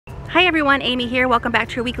Hi everyone, Amy here. Welcome back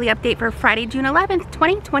to your weekly update for Friday, June 11th,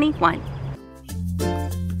 2021.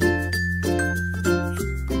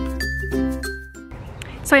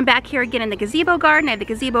 So I'm back here again in the gazebo garden. I have the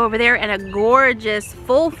gazebo over there and a gorgeous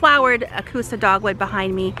full-flowered Acusa dogwood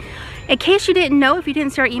behind me. In case you didn't know, if you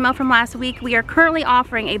didn't see our email from last week, we are currently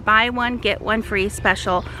offering a buy one, get one free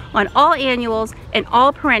special on all annuals and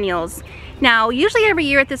all perennials. Now, usually every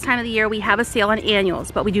year at this time of the year, we have a sale on annuals,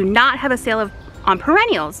 but we do not have a sale on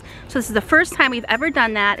perennials. So this is the first time we've ever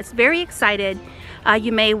done that. It's very excited.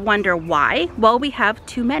 You may wonder why. Well, we have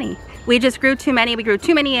too many. We just grew too many. We grew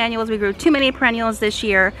too many annuals. We grew too many perennials this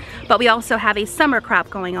year, but we also have a summer crop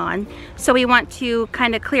going on. So we want to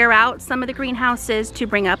kind of clear out some of the greenhouses to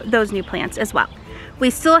bring up those new plants as well. We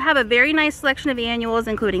still have a very nice selection of annuals,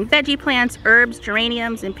 including veggie plants, herbs,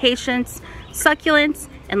 geraniums, impatiens, succulents,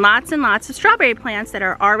 and lots of strawberry plants that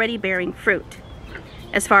are already bearing fruit.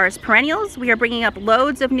 As far as perennials, we are bringing up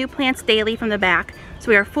loads of new plants daily from the back. So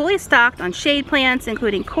we are fully stocked on shade plants,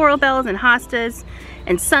 including coral bells and hostas,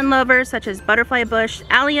 and sun lovers such as butterfly bush,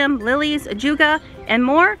 allium, lilies, ajuga, and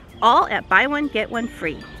more, all at buy one, get one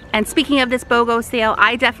free. And speaking of this BOGO sale,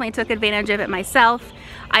 I definitely took advantage of it myself.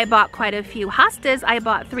 I bought quite a few hostas. I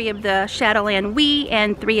bought 3 of the Shadowland Wee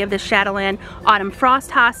and 3 of the Shadowland Autumn Frost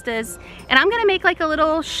hostas. And I'm gonna make like a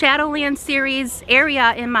little Shadowland series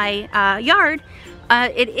area in my yard.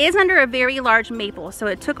 It is under a very large maple, so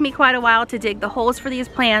it took me quite a while to dig the holes for these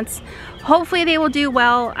plants. Hopefully they will do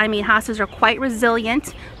well. I mean, hostas are quite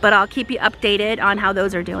resilient, but I'll keep you updated on how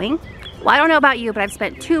those are doing. Well, I don't know about you, but I've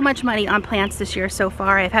spent too much money on plants this year so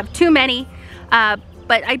far. I have too many,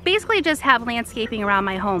 but I basically just have landscaping around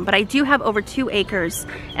my home, but I do have over 2 acres,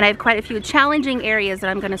 and I have quite a few challenging areas that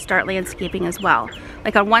I'm gonna start landscaping as well.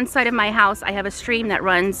 Like on one side of my house, I have a stream that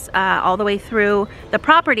runs all the way through the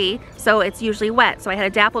property, so it's usually wet. So I had a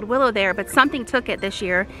dappled willow there, but something took it this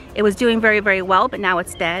year. It was doing very, very well, but now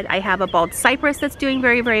it's dead. I have a bald cypress that's doing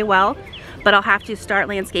very, very well, but I'll have to start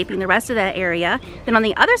landscaping the rest of that area. Then on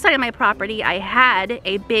the other side of my property, I had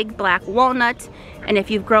a big black walnut, and if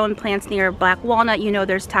you've grown plants near black walnut, you know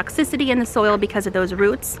there's toxicity in the soil because of those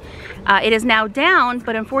roots. It is now down,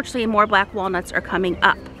 but unfortunately more black walnuts are coming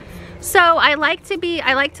up. So I like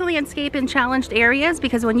to landscape in challenged areas,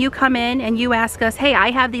 because when you come in and you ask us, hey, I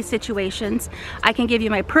have these situations, I can give you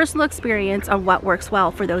my personal experience on what works well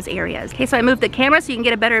for those areas. Okay, so I moved the camera so you can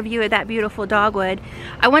get a better view of that beautiful dogwood.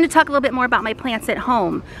 I want to talk a little bit more about my plants at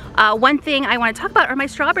home. One thing I want to talk about are my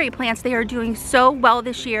strawberry plants. They are doing so well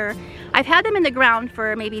this year. I've had them in the ground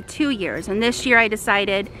for maybe 2 years, and this year I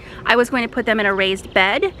decided I was going to put them in a raised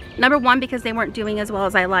bed. Number one, because they weren't doing as well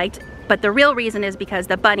as I liked, but the real reason is because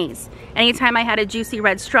the bunnies. Anytime I had a juicy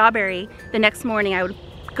red strawberry, the next morning I would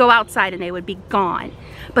go outside and they would be gone.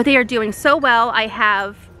 But they are doing so well. I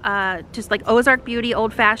have just like Ozark Beauty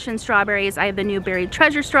old-fashioned strawberries. I have the new Buried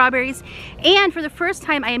Treasure strawberries, and for the first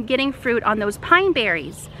time I am getting fruit on those pine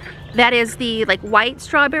berries. That is the like white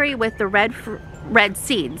strawberry with the red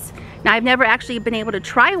seeds. Now, I've never actually been able to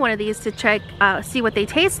try one of these to check, see what they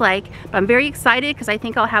taste like, but I'm very excited because I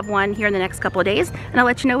think I'll have one here in the next couple of days, and I'll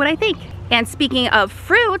let you know what I think. And speaking of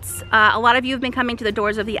fruits, a lot of you have been coming to the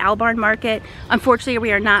doors of the Owl Barn Market. Unfortunately,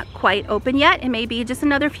 we are not quite open yet. It may be just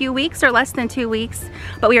another few weeks or less than 2 weeks,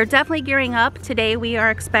 but we are definitely gearing up. Today, we are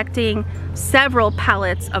expecting several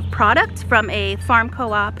pallets of product from a farm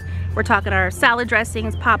co-op. We're talking our salad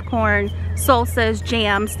dressings, popcorn, salsas,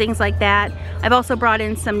 jams, things like that. I've also brought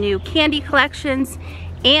in some new candy collections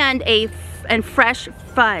and fresh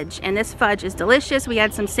fudge, and this fudge is delicious. We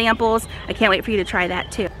had some samples. I can't wait for you to try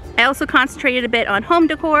that too. I also concentrated a bit on home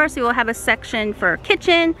decor, so we'll have a section for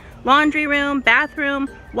kitchen, laundry room, bathroom,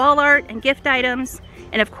 wall art, and gift items,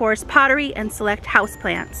 and of course pottery and select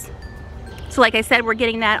houseplants. So like I said, we're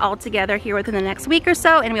getting that all together here within the next week or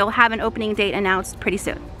so, and we'll have an opening date announced pretty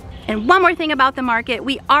soon. And one more thing about the market,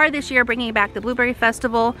 we are this year bringing back the Blueberry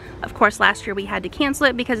Festival. Of course, last year we had to cancel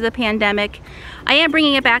it because of the pandemic. I am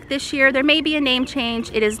bringing it back this year. There may be a name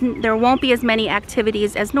change. There won't be as many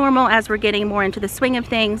activities as normal as we're getting more into the swing of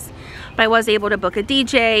things. But I was able to book a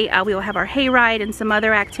DJ. We will have our hayride and some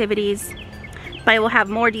other activities. But I will have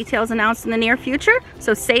more details announced in the near future,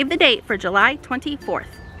 so save the date for July 24th.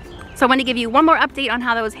 So I want to give you one more update on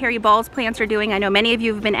how those Hairy Balls plants are doing. I know many of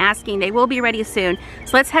you have been asking. They will be ready soon.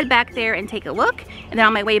 So let's head back there and take a look. And then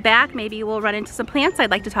on my way back, maybe we'll run into some plants I'd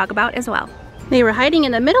like to talk about as well. They were hiding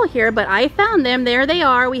in the middle here, but I found them. There they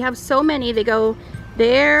are. We have so many. They go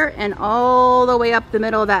there and all the way up the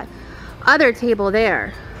middle of that other table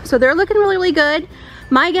there. So they're looking really, really good.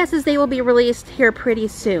 My guess is they will be released here pretty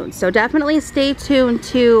soon. So definitely stay tuned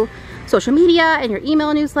to social media and your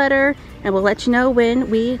email newsletter, and we'll let you know when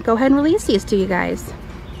we go ahead and release these to you guys.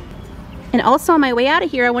 And also on my way out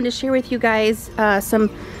of here, I wanted to share with you guys some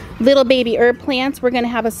little baby herb plants. We're gonna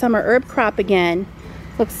have a summer herb crop again.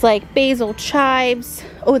 Looks like basil, chives.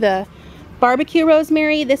 Oh, the barbecue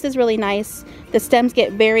rosemary. This is really nice. The stems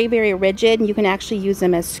get very, very rigid and you can actually use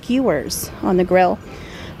them as skewers on the grill.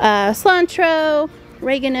 Cilantro,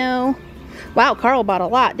 oregano. Wow, Carl bought a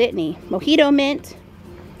lot, didn't he? Mojito mint,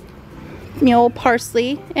 mule,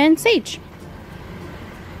 parsley, and sage.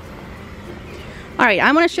 All right,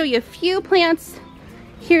 I want to show you a few plants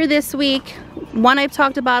here this week. One I've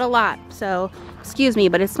talked about a lot, so excuse me,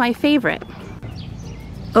 but it's my favorite.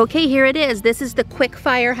 Okay, here it is. This is the quick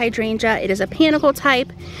fire hydrangea. It is a panicle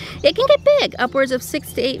type. It can get big, upwards of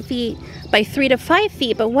 6 to 8 feet by 3 to 5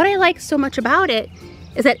 feet, but what I like so much about it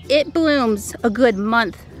is that it blooms a good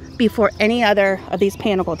month before any other of these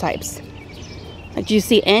panicle types. Like, do you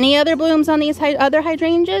see any other blooms on these other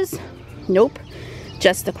hydrangeas? Nope,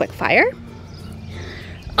 just the quick fire.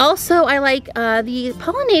 Also, I like the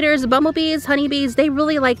pollinators, bumblebees, honeybees, they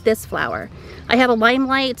really like this flower. I have a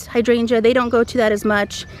limelight hydrangea. They don't go to that as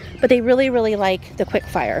much, but they really, really like the quick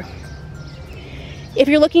fire. If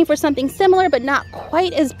you're looking for something similar but not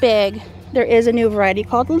quite as big, there is a new variety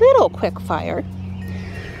called Little Quick Fire.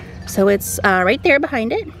 So it's right there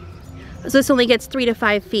behind it. So this only gets 3 to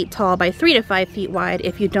 5 feet tall by 3 to 5 feet wide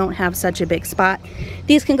if you don't have such a big spot.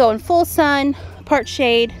 These can go in full sun, part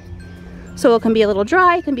shade, so it can be a little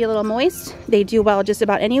dry, it can be a little moist. They do well just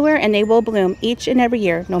about anywhere, and they will bloom each and every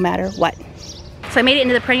year, no matter what. So I made it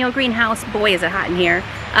into the perennial greenhouse. Boy, is it hot in here.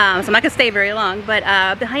 So I'm not gonna stay very long, but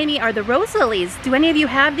behind me are the rose lilies. Do any of you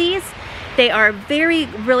have these? They are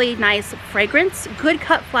really nice fragrance, good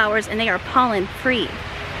cut flowers, and they are pollen free.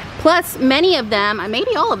 Plus, many of them,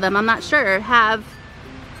 maybe all of them, I'm not sure, have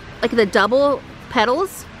like the double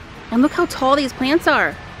petals. And look how tall these plants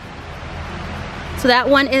are. So that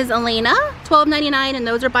one is Elena, $12.99, and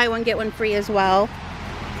those are buy one, get one free as well.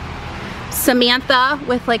 Samantha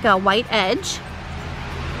with like a white edge.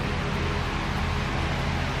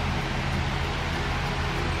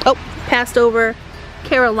 Oh, passed over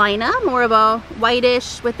Carolina, more of a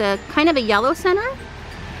whitish with a kind of a yellow center.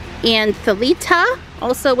 And Thalita,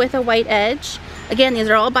 also with a white edge. Again, these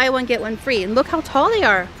are all buy one, get one free. And look how tall they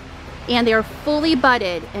are. And they are fully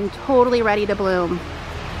budded and totally ready to bloom.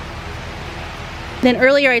 Then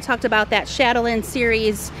earlier I talked about that Chatelaine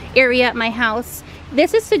series area at my house.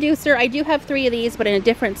 This is Seducer. I do have 3 of these, but in a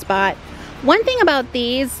different spot. One thing about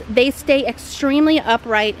these, they stay extremely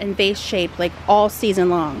upright and vase shaped like all season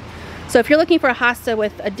long. So if you're looking for a hosta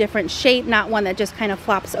with a different shape, not one that just kind of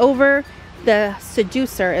flops over, the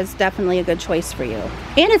Seducer is definitely a good choice for you.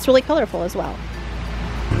 And it's really colorful as well.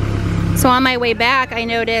 So on my way back, I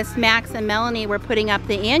noticed Max and Melanie were putting up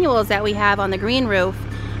the annuals that we have on the green roof.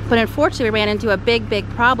 But unfortunately, we ran into a big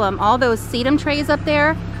problem. All those sedum trays up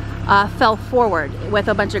there fell forward with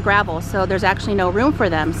a bunch of gravel, so there's actually no room for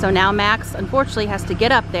them. So now Max, unfortunately, has to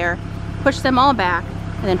get up there, push them all back,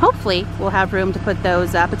 and then hopefully we'll have room to put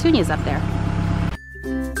those petunias up there.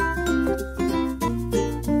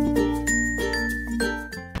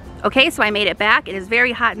 Okay, so I made it back. It is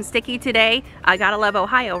very hot and sticky today. I gotta love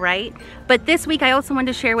Ohio, right? But this week I also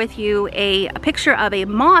wanted to share with you a picture of a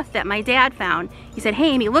moth that my dad found. He said,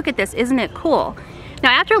 hey Amy, look at this, isn't it cool?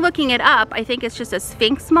 Now after looking it up, I think it's just a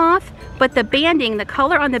sphinx moth, but the banding, the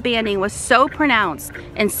color on the banding was so pronounced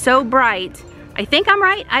and so bright. I think I'm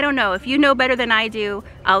right, I don't know. If you know better than I do,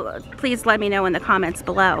 please let me know in the comments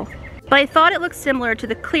below. But I thought it looked similar to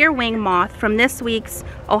the clear wing moth from this week's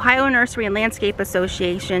Ohio Nursery and Landscape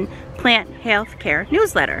Association Plant Healthcare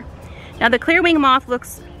newsletter. Now the clear wing moth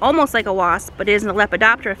looks almost like a wasp, but it is in the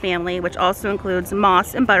Lepidoptera family, which also includes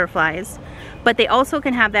moths and butterflies. But they also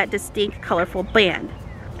can have that distinct colorful band.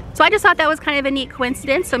 So I just thought that was kind of a neat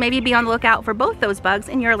coincidence, so maybe be on the lookout for both those bugs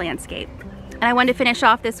in your landscape. And I wanted to finish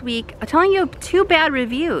off this week telling you 2 bad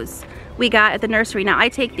reviews we got at the nursery. Now I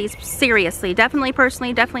take these seriously, definitely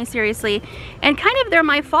personally, definitely seriously, and kind of they're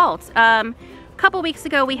my fault. A couple weeks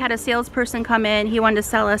ago we had a salesperson come in. He wanted to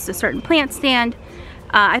sell us a certain plant stand.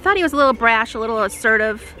 I thought he was a little brash, a little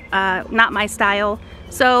assertive, not my style.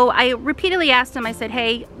 So I repeatedly asked him, I said,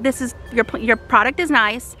 hey, this is your product is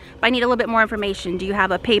nice, but I need a little bit more information. Do you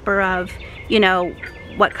have a paper of, you know,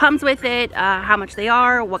 what comes with it, how much they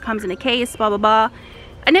are, what comes in a case, blah, blah, blah.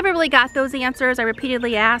 I never really got those answers. I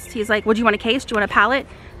repeatedly asked. He's like, well, do you want a case? Do you want a pallet?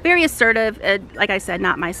 Very assertive, like I said,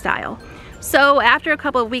 not my style. So after a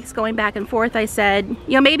couple of weeks going back and forth, I said,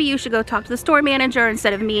 you know, maybe you should go talk to the store manager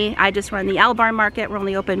instead of me. I just run the Albarn Market. We're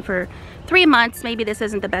only open for 3 months. Maybe this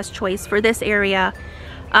isn't the best choice for this area.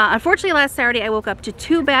 Unfortunately, last Saturday I woke up to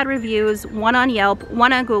 2 bad reviews, one on Yelp,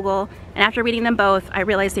 one on Google, and after reading them both, I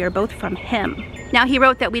realized they were both from him. Now, he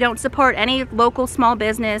wrote that we don't support any local small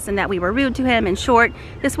business and that we were rude to him. In short,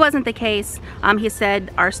 this wasn't the case. He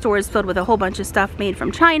said our store is filled with a whole bunch of stuff made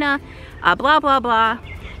from China, blah, blah, blah.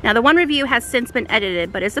 Now, the one review has since been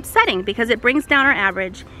edited, but it's upsetting because it brings down our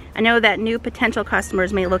average. I know that new potential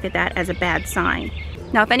customers may look at that as a bad sign.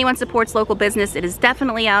 Now, if anyone supports local business, it is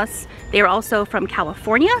definitely us. They are also from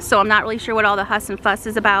California, so I'm not really sure what all the huss and fuss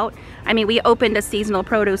is about. I mean, we opened a seasonal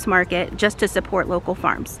produce market just to support local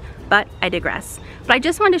farms, but I digress. But I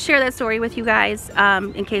just wanted to share that story with you guys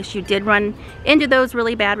in case you did run into those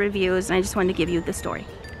really bad reviews, and I just wanted to give you the story.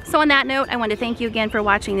 So on that note, I want to thank you again for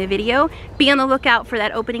watching the video. Be on the lookout for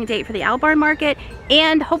that opening date for the Owl Barn Market,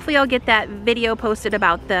 and hopefully I'll get that video posted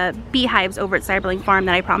about the beehives over at Cyberling Farm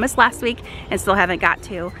that I promised last week and still haven't got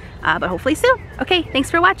to, but hopefully soon. Okay,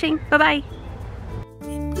 thanks for watching. Bye-bye.